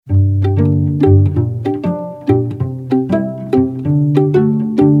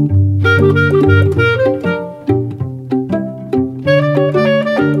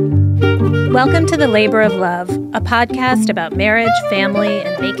The Labor of Love, a podcast about marriage, family,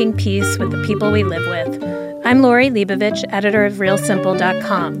 and making peace with the people we live with. I'm Lori Leibovich, editor of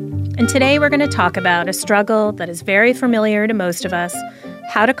RealSimple.com, and today we're going to talk about a struggle that is very familiar to most of us,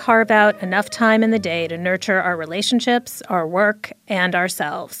 how to carve out enough time in the day to nurture our relationships, our work, and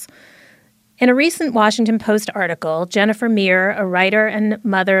ourselves. In a recent Washington Post article, Jennifer Meir, a writer and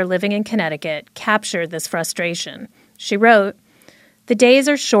mother living in Connecticut, captured this frustration. She wrote, "The days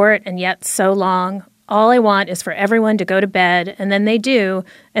are short and yet so long. All I want is for everyone to go to bed, and then they do,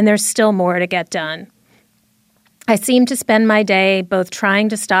 and there's still more to get done. I seem to spend my day both trying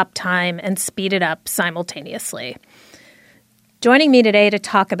to stop time and speed it up simultaneously." Joining me today to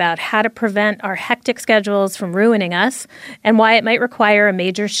talk about how to prevent our hectic schedules from ruining us and why it might require a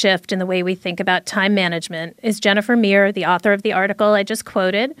major shift in the way we think about time management is Jennifer Meir, the author of the article I just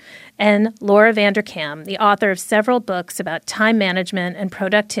quoted, and Laura Vanderkam, the author of several books about time management and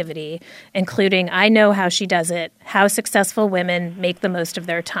productivity, including I Know How She Does It, How Successful Women Make the Most of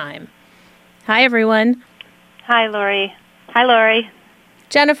Their Time. Hi, everyone. Hi, Lori. Hi, Lori.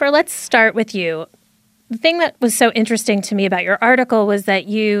 Jennifer, let's start with you. The thing that was so interesting to me about your article was that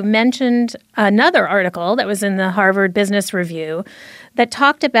you mentioned another article that was in the Harvard Business Review that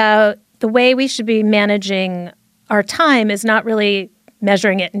talked about the way we should be managing our time is not really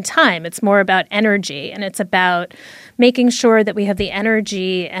measuring it in time. It's more about energy, and it's about making sure that we have the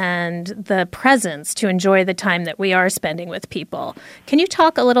energy and the presence to enjoy the time that we are spending with people. Can you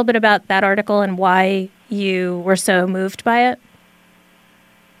talk a little bit about that article and why you were so moved by it?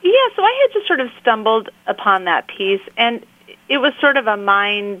 Yeah, so I had just sort of stumbled upon that piece, and it was sort of a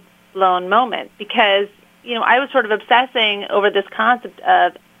mind-blown moment because, I was sort of obsessing over this concept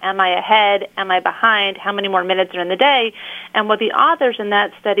of am I ahead, am I behind, how many more minutes are in the day? And what the authors in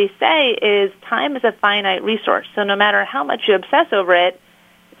that study say is time is a finite resource, so no matter how much you obsess over it,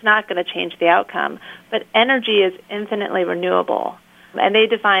 it's not going to change the outcome. But energy is infinitely renewable, and they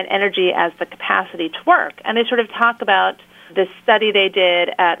define energy as the capacity to work. And they sort of talk about this study they did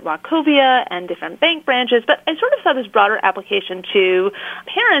at Wachovia and different bank branches, but I sort of saw this broader application to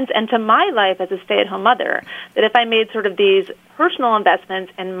parents and to my life as a stay-at-home mother, that if I made sort of these personal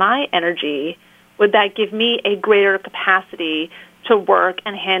investments in my energy, would that give me a greater capacity to work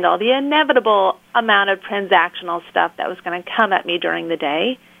and handle the inevitable amount of transactional stuff that was going to come at me during the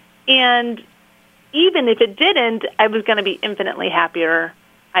day? And even if it didn't, I was going to be infinitely happier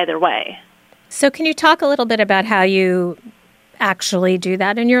either way. So can you talk a little bit about how you actually do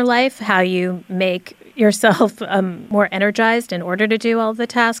that in your life, how you make yourself more energized in order to do all the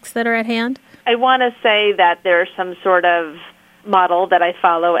tasks that are at hand? I want to say that there's some sort of model that I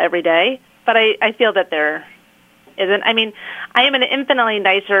follow every day, but I feel that there isn't. I mean, I am an infinitely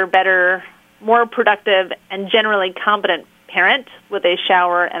nicer, better, more productive, and generally competent parent with a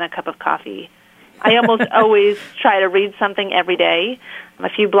shower and a cup of coffee. I almost always try to read something every day. A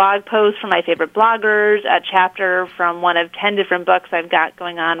few blog posts from my favorite bloggers, a chapter from one of 10 different books I've got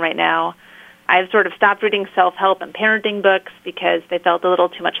going on right now. I've sort of stopped reading self-help and parenting books because they felt a little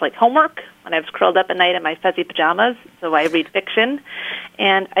too much like homework when I was curled up at night in my fuzzy pajamas, so I read fiction.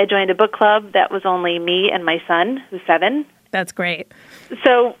 And I joined a book club that was only me and my son, who's 7. That's great.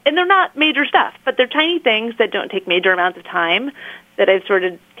 So, and they're not major stuff, but they're tiny things that don't take major amounts of time that I've sort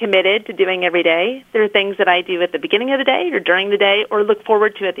of committed to doing every day. There are things that I do at the beginning of the day or during the day or look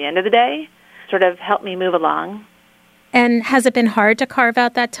forward to at the end of the day, sort of help me move along. And has it been hard to carve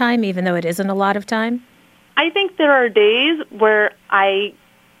out that time, even though it isn't a lot of time? I think there are days where I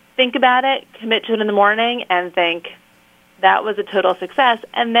think about it, commit to it in the morning, and think that was a total success.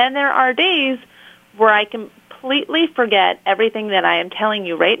 And then there are days where I completely forget everything that I am telling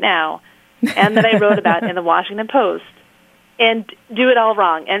you right now and that I wrote about in the Washington Post, and do it all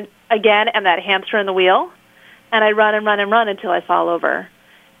wrong. And again, I'm that hamster in the wheel, and I run and run and run until I fall over.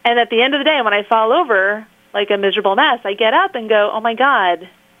 And at the end of the day, when I fall over like a miserable mess, I get up and go, oh my God,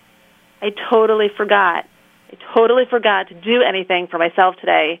 I totally forgot. I totally forgot to do anything for myself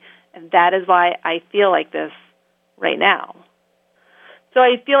today, and that is why I feel like this right now. So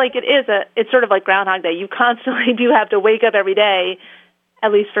I feel like it's sort of like Groundhog Day. You constantly do have to wake up every day,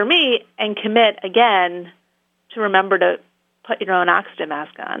 at least for me, and commit again to remember to put your own oxygen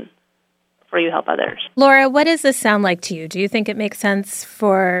mask on before you help others. Laura, what does this sound like to you? Do you think it makes sense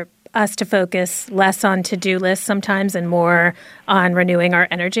for us to focus less on to-do lists sometimes and more on renewing our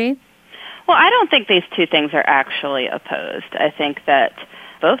energy? Well, I don't think these two things are actually opposed. I think that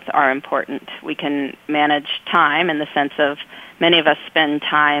both are important. We can manage time in the sense of many of us spend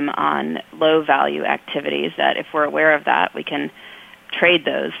time on low-value activities that if we're aware of that, we can trade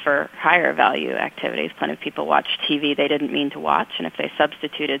those for higher value activities. Plenty of people watch TV they didn't mean to watch, and if they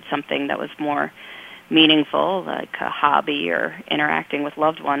substituted something that was more meaningful, like a hobby or interacting with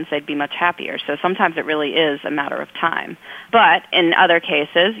loved ones, they'd be much happier. So sometimes it really is a matter of time. But in other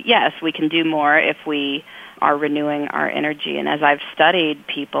cases, yes, we can do more if we are renewing our energy. And as I've studied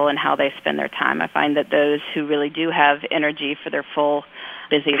people and how they spend their time, I find that those who really do have energy for their full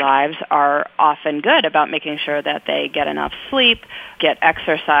busy lives are often good about making sure that they get enough sleep, get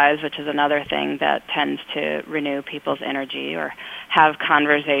exercise, which is another thing that tends to renew people's energy, or have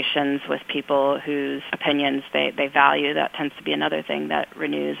conversations with people whose opinions they value. That tends to be another thing that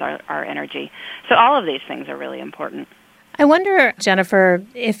renews our energy. So all of these things are really important. I wonder, Jennifer,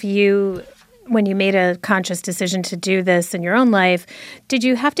 if you, when you made a conscious decision to do this in your own life, did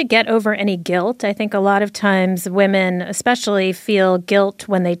you have to get over any guilt? I think a lot of times women especially feel guilt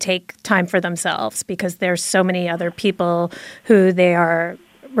when they take time for themselves because there's so many other people who they are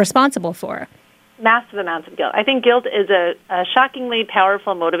responsible for. Massive amounts of guilt. I think guilt is a shockingly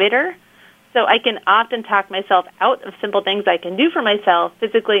powerful motivator. So I can often talk myself out of simple things I can do for myself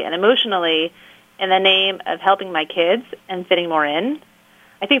physically and emotionally in the name of helping my kids and fitting more in.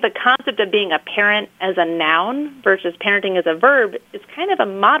 I think the concept of being a parent as a noun versus parenting as a verb is kind of a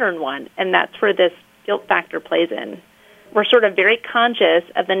modern one, and that's where this guilt factor plays in. We're sort of very conscious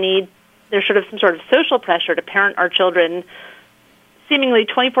of the need, there's sort of some sort of social pressure to parent our children seemingly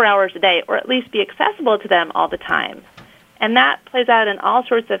 24 hours a day, or at least be accessible to them all the time. And that plays out in all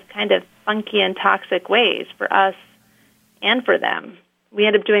sorts of kind of funky and toxic ways for us and for them. We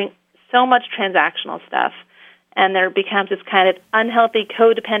end up doing so much transactional stuff, and there becomes this kind of unhealthy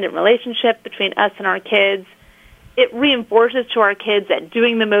codependent relationship between us and our kids. It reinforces to our kids that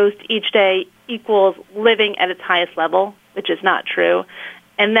doing the most each day equals living at its highest level, which is not true,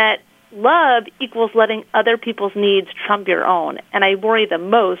 and that love equals letting other people's needs trump your own. And I worry the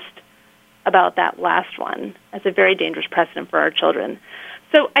most about that last one as a very dangerous precedent for our children.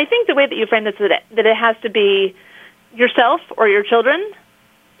 So I think the way that you frame this is that it has to be yourself or your children.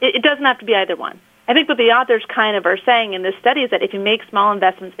 It doesn't have to be either one. I think what the authors kind of are saying in this study is that if you make small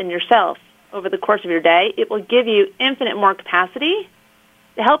investments in yourself over the course of your day, it will give you infinite more capacity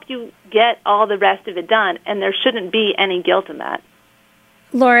to help you get all the rest of it done, and there shouldn't be any guilt in that.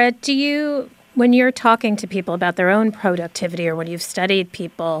 Laura, when you're talking to people about their own productivity or when you've studied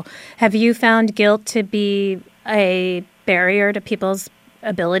people, have you found guilt to be a barrier to people's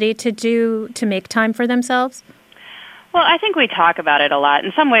ability to make time for themselves? Well, I think we talk about it a lot.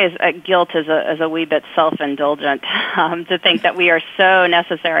 In some ways, guilt is a wee bit self-indulgent to think that we are so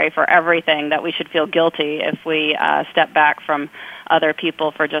necessary for everything that we should feel guilty if we step back from other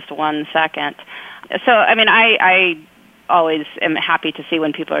people for just 1 second. So, I mean, I always am happy to see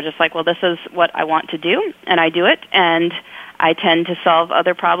when people are just like, well, this is what I want to do, and I do it, and I tend to solve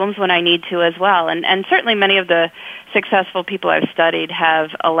other problems when I need to as well. And certainly many of the successful people I've studied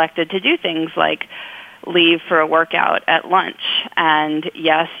have elected to do things like leave for a workout at lunch. And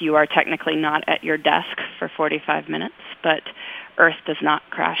yes, you are technically not at your desk for 45 minutes, but Earth does not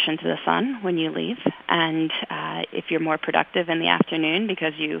crash into the sun when you leave. And if you're more productive in the afternoon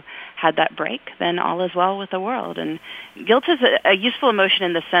because you had that break, then all is well with the world. And guilt is a useful emotion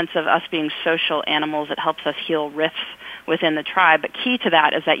in the sense of us being social animals. It helps us heal rifts within the tribe. But key to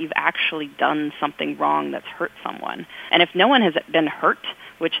that is that you've actually done something wrong that's hurt someone. And if no one has been hurt,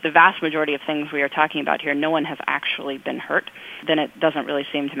 which the vast majority of things we are talking about here, no one has actually been hurt, then it doesn't really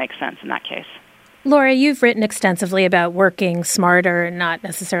seem to make sense in that case. Laura, you've written extensively about working smarter and not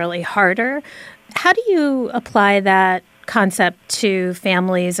necessarily harder. How do you apply that concept to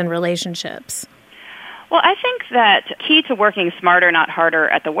families and relationships? Well, I think that key to working smarter, not harder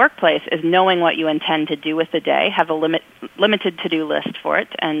at the workplace is knowing what you intend to do with the day, have a limited to-do list for it,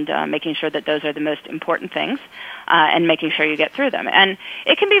 and making sure that those are the most important things, and making sure you get through them. And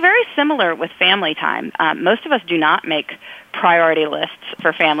it can be very similar with family time. Most of us do not make priority lists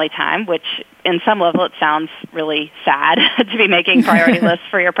for family time, which in some level it sounds really sad to be making priority lists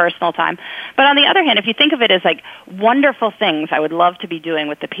for your personal time. But on the other hand, if you think of it as like wonderful things I would love to be doing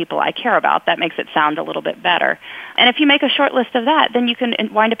with the people I care about, that makes it sound a little bit better. And if you make a short list of that, then you can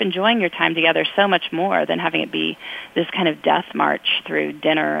wind up enjoying your time together so much more than having it be this kind of death march through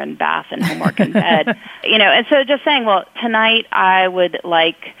dinner and bath and homework and bed. And so just saying, well, tonight I would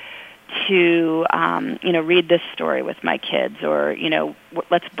like to, read this story with my kids, or,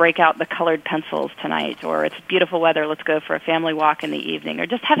 let's break out the colored pencils tonight, or it's beautiful weather, let's go for a family walk in the evening, or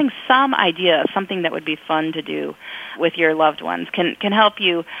just having some idea of something that would be fun to do with your loved ones can help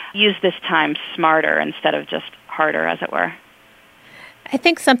you use this time smarter instead of just harder, as it were. I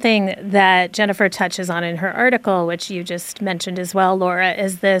think something that Jennifer touches on in her article, which you just mentioned as well, Laura,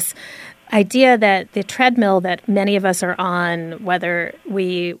 is this idea that the treadmill that many of us are on, whether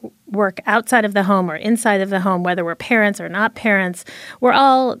we work outside of the home or inside of the home, whether we're parents or not parents, we're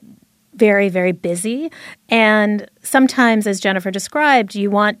all very, very busy. And sometimes, as Jennifer described, you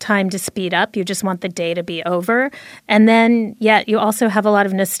want time to speed up. You just want the day to be over. And then, yet, you also have a lot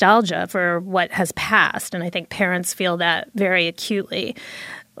of nostalgia for what has passed. And I think parents feel that very acutely.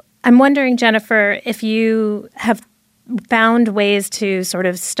 I'm wondering, Jennifer, if you have found ways to sort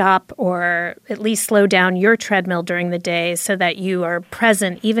of stop or at least slow down your treadmill during the day so that you are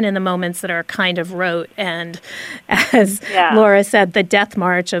present even in the moments that are kind of rote and, as Laura said, the death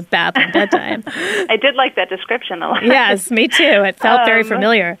march of bath and bedtime. I did like that description a lot. Yes, me too. It felt very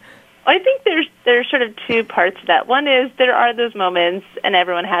familiar. I think there's sort of two parts to that. One is there are those moments, and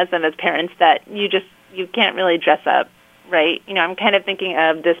everyone has them as parents, that you can't really dress up, right? You know, I'm kind of thinking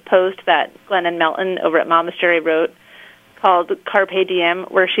of this post that Glennon Melton over at Momastery wrote called Carpe Diem,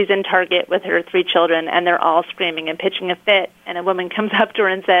 where she's in Target with her 3 children, and they're all screaming and pitching a fit, and a woman comes up to her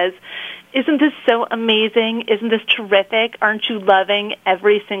and says, "Isn't this so amazing? Isn't this terrific? Aren't you loving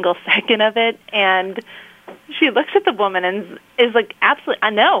every single second of it?" And she looks at the woman and is like, "Absolutely,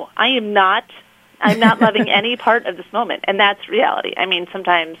 I know. I'm not loving any part of this moment." And that's reality. I mean,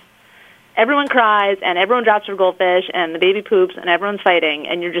 sometimes everyone cries, and everyone drops their goldfish, and the baby poops, and everyone's fighting,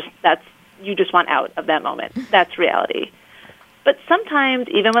 and you just want out of that moment. That's reality. But sometimes,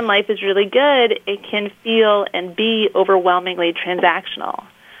 even when life is really good, it can feel and be overwhelmingly transactional.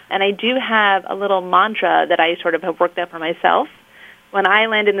 And I do have a little mantra that I sort of have worked out for myself when I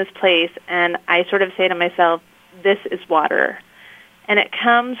land in this place, and I sort of say to myself, "This is water." And it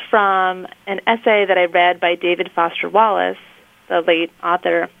comes from an essay that I read by David Foster Wallace, the late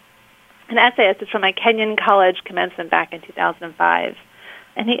author, an essayist. It's from my Kenyon College commencement back in 2005.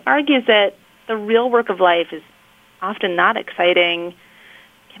 And he argues that the real work of life is often not exciting,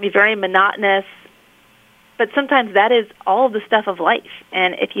 can be very monotonous, but sometimes that is all of the stuff of life.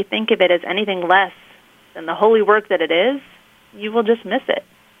 And if you think of it as anything less than the holy work that it is, you will just miss it.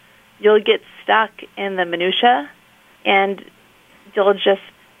 You'll get stuck in the minutia, and you'll just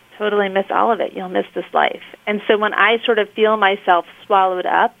totally miss all of it. You'll miss this life. And so when I sort of feel myself swallowed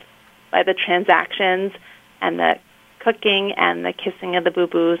up by the transactions and the cooking and the kissing of the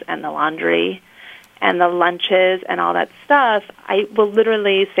boo-boos and the laundry and the lunches and all that stuff, I will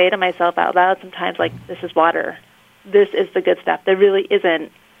literally say to myself out loud sometimes, like, "This is water. This is the good stuff. There really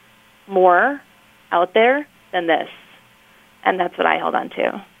isn't more out there than this." And that's what I hold on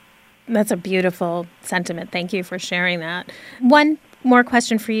to. That's a beautiful sentiment. Thank you for sharing that. One more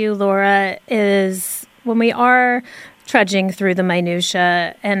question for you, Laura, is when we are trudging through the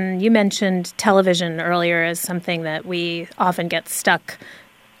minutia, and you mentioned television earlier as something that we often get stuck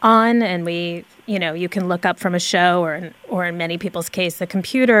on, and you can look up from a show or in many people's case, the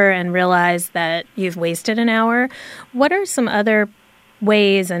computer, and realize that you've wasted an hour. What are some other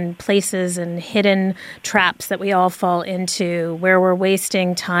ways and places and hidden traps that we all fall into where we're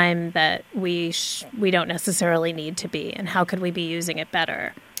wasting time that we don't necessarily need to be, and how could we be using it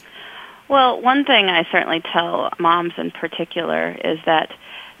better? Well, one thing I certainly tell moms in particular is that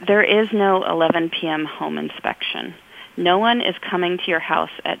there is no 11 p.m. home inspection. No one is coming to your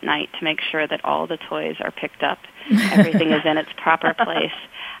house at night to make sure that all the toys are picked up, everything is in its proper place.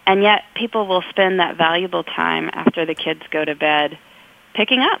 And yet people will spend that valuable time after the kids go to bed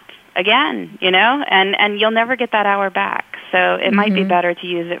picking up again, and you'll never get that hour back. So it might be better to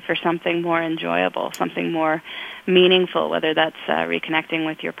use it for something more enjoyable, something more meaningful, whether that's reconnecting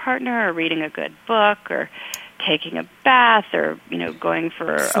with your partner or reading a good book or taking a bath or, going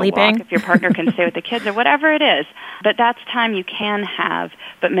for sleeping. A walk if your partner can stay with the kids or whatever it is. But that's time you can have,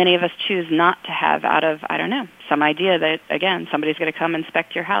 but many of us choose not to have out of, some idea that, again, somebody's going to come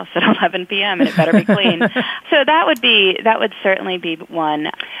inspect your house at 11 p.m. and it better be clean. So that would certainly be one.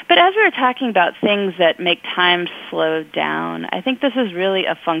 But as we were talking about things that make time slow down, I think this is really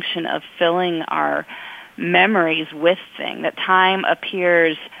a function of filling our memories with things, that time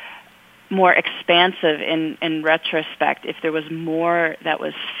appears more expansive in retrospect if there was more that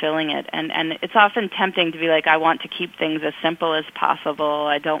was filling it. And it's often tempting to be like, I want to keep things as simple as possible.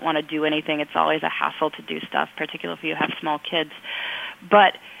 I don't want to do anything. It's always a hassle to do stuff, particularly if you have small kids.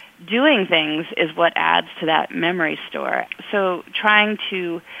 But doing things is what adds to that memory store. So trying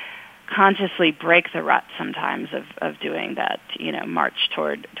to consciously break the rut sometimes of doing that, march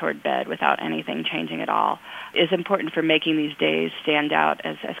toward bed without anything changing at all is important for making these days stand out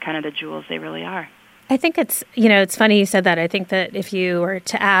as kind of the jewels they really are. I think it's funny you said that. I think that if you were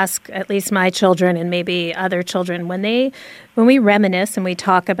to ask at least my children and maybe other children, when we reminisce and we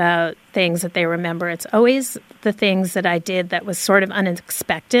talk about things that they remember, it's always the things that I did that was sort of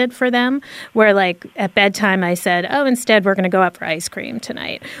unexpected for them, where like at bedtime I said, oh, instead we're going to go out for ice cream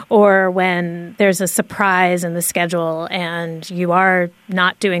tonight. Or when there's a surprise in the schedule and you are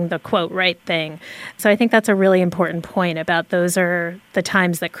not doing the quote right thing. So I think that's a really important point about those are the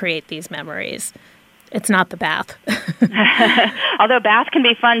times that create these memories. It's not the bath. Although bath can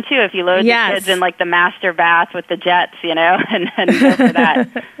be fun, too, if you load the kids in, like, the master bath with the jets, and go for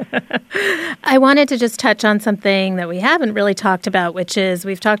that. I wanted to just touch on something that we haven't really talked about, which is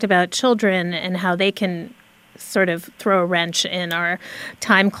we've talked about children and how they can sort of throw a wrench in our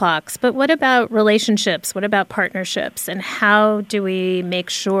time clocks. But what about relationships? What about partnerships? And how do we make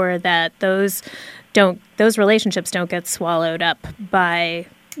sure that those relationships don't get swallowed up by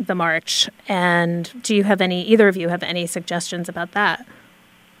the march? And do you have either of you have any suggestions about that?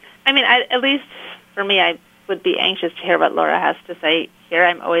 I mean, at least for me, I would be anxious to hear what Laura has to say here.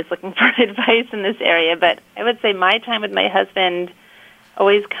 I'm always looking for advice in this area, but I would say my time with my husband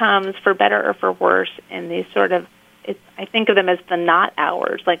always comes, for better or for worse, in these sort of, I think of them as the not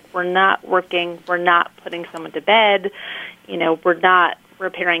hours. Like, we're not working, we're not putting someone to bed, we're not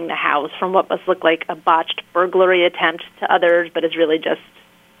repairing the house from what must look like a botched burglary attempt to others, but is really just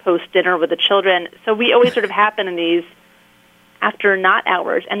post-dinner with the children. So we always sort of happen in these after not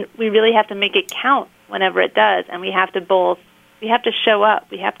hours, and we really have to make it count whenever it does, and we have to show up.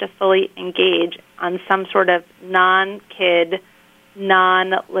 We have to fully engage on some sort of non-kid,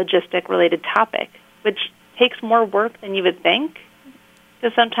 non-logistic related topic, which takes more work than you would think. So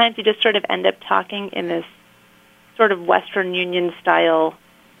sometimes you just sort of end up talking in this sort of Western Union style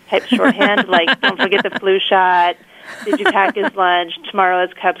type shorthand, like, don't forget the flu shot, did you pack his lunch, tomorrow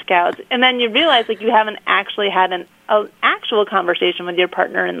is Cub Scouts, and then you realize like you haven't actually had an actual conversation with your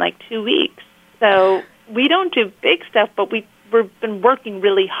partner in like 2 weeks. So we don't do big stuff, but we've been working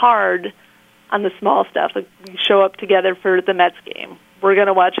really hard on the small stuff. Like, we show up together for the Mets game. We're going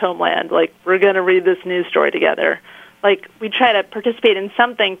to watch Homeland. Like, we're going to read this news story together. Like, we try to participate in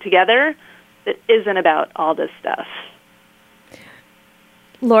something together that isn't about all this stuff.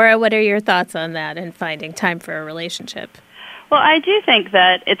 Laura, what are your thoughts on that and finding time for a relationship? Well, I do think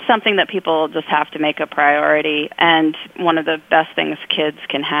that it's something that people just have to make a priority, and one of the best things kids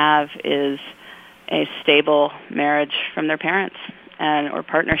can have is a stable marriage from their parents, or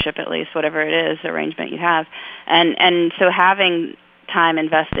partnership at least, whatever it is, arrangement you have. And so having time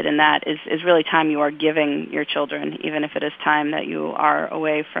invested in that is really time you are giving your children, even if it is time that you are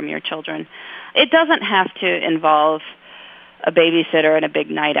away from your children. It doesn't have to involve a babysitter and a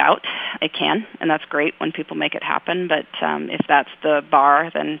big night out. It can, and that's great when people make it happen, but if that's the bar,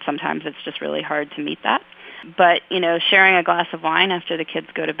 then sometimes it's just really hard to meet that. But, sharing a glass of wine after the kids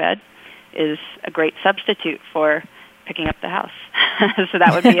go to bed is a great substitute for picking up the house. So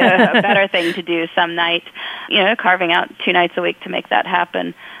that would be a better thing to do some night. Carving out 2 nights a week to make that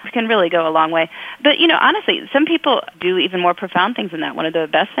happen can really go a long way. But, honestly, some people do even more profound things than that. One of the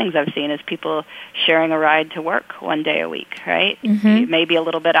best things I've seen is people sharing a ride to work 1 day a week, right? Mm-hmm. Maybe a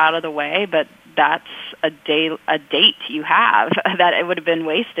little bit out of the way, but that's a date you have that it would have been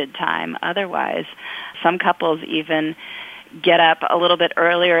wasted time otherwise. Some couples even get up a little bit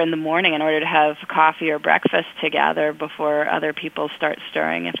earlier in the morning in order to have coffee or breakfast together before other people start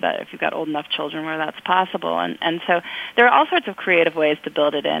stirring, if you've got old enough children where that's possible. And so there are all sorts of creative ways to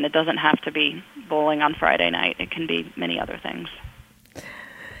build it in. It doesn't have to be bowling on Friday night. It can be many other things.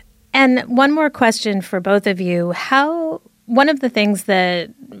 And one more question for both of you. One of the things that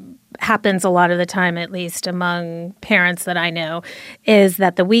happens a lot of the time, at least among parents that I know, is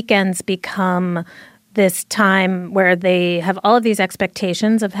that the weekends become this time where they have all of these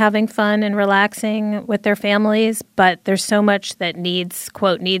expectations of having fun and relaxing with their families, but there's so much that needs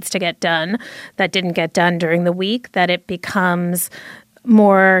to get done that didn't get done during the week that it becomes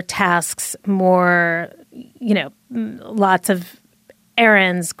more tasks, more, lots of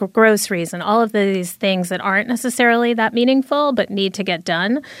errands, groceries, and all of these things that aren't necessarily that meaningful but need to get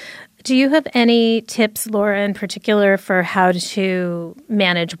done. Do you have any tips, Laura, in particular, for how to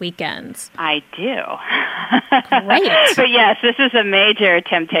manage weekends? I do. Great. But yes, this is a major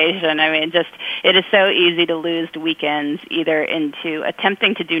temptation. I mean, it is so easy to lose weekends either into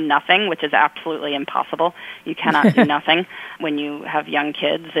attempting to do nothing, which is absolutely impossible. You cannot do nothing when you have young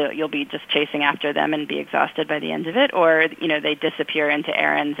kids. You'll be just chasing after them and be exhausted by the end of it, or, they disappear into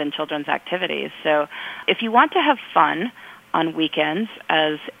errands and children's activities. So if you want to have fun on weekends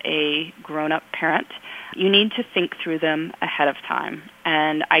as a grown-up parent, you need to think through them ahead of time.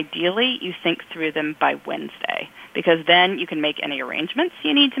 And ideally, you think through them by Wednesday, because then you can make any arrangements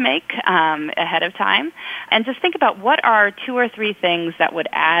you need to make ahead of time. And just think about what are 2 or 3 things that would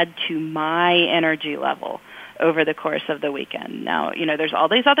add to my energy level over the course of the weekend. Now, there's all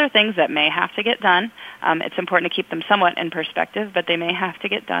these other things that may have to get done. It's important to keep them somewhat in perspective, but they may have to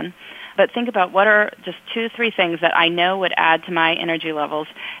get done. But think about what are just 2 or 3 things that I know would add to my energy levels,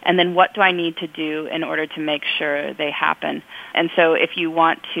 and then what do I need to do in order to make sure they happen. And so if you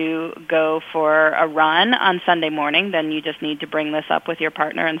want to go for a run on Sunday morning, then you just need to bring this up with your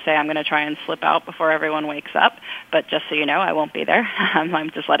partner and say, I'm going to try and slip out before everyone wakes up, but just so you know, I won't be there.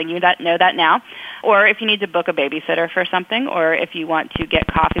 I'm just letting you know that now. Or if you need to book a babysitter for something, or if you want to get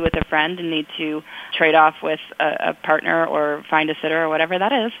coffee with a friend and need to trade off with a partner or find a sitter or whatever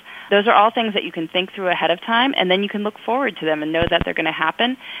that is, those are all things that you can think through ahead of time, and then you can look forward to them and know that they're going to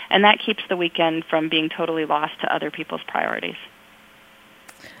happen, and that keeps the weekend from being totally lost to other people's priorities.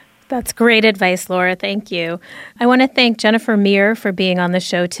 That's great advice, Laura. Thank you. I want to thank Jennifer Meir for being on the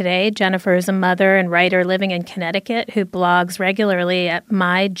show today. Jennifer is a mother and writer living in Connecticut who blogs regularly at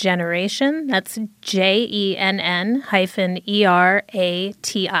My Generation. That's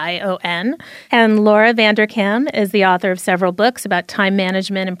JENN-ERATION. And Laura Vanderkam is the author of several books about time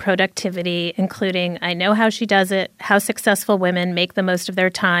management and productivity, including I Know How She Does It, How Successful Women Make the Most of Their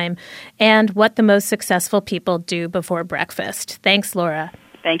Time, and What the Most Successful People Do Before Breakfast. Thanks, Laura.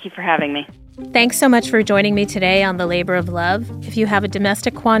 Thank you for having me. Thanks so much for joining me today on The Labor of Love. If you have a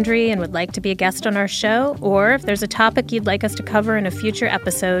domestic quandary and would like to be a guest on our show, or if there's a topic you'd like us to cover in a future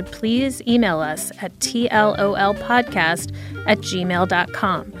episode, please email us at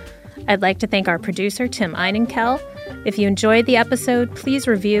tlolpodcast@gmail.com. I'd like to thank our producer, Tim Einenkel. If you enjoyed the episode, please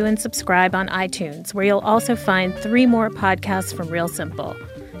review and subscribe on iTunes, where you'll also find 3 more podcasts from Real Simple.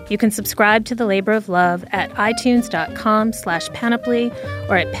 You can subscribe to The Labor of Love at itunes.com/panoply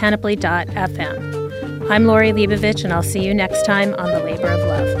or at panoply.fm. I'm Lori Leibovich, and I'll see you next time on The Labor of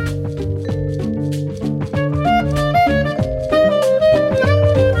Love.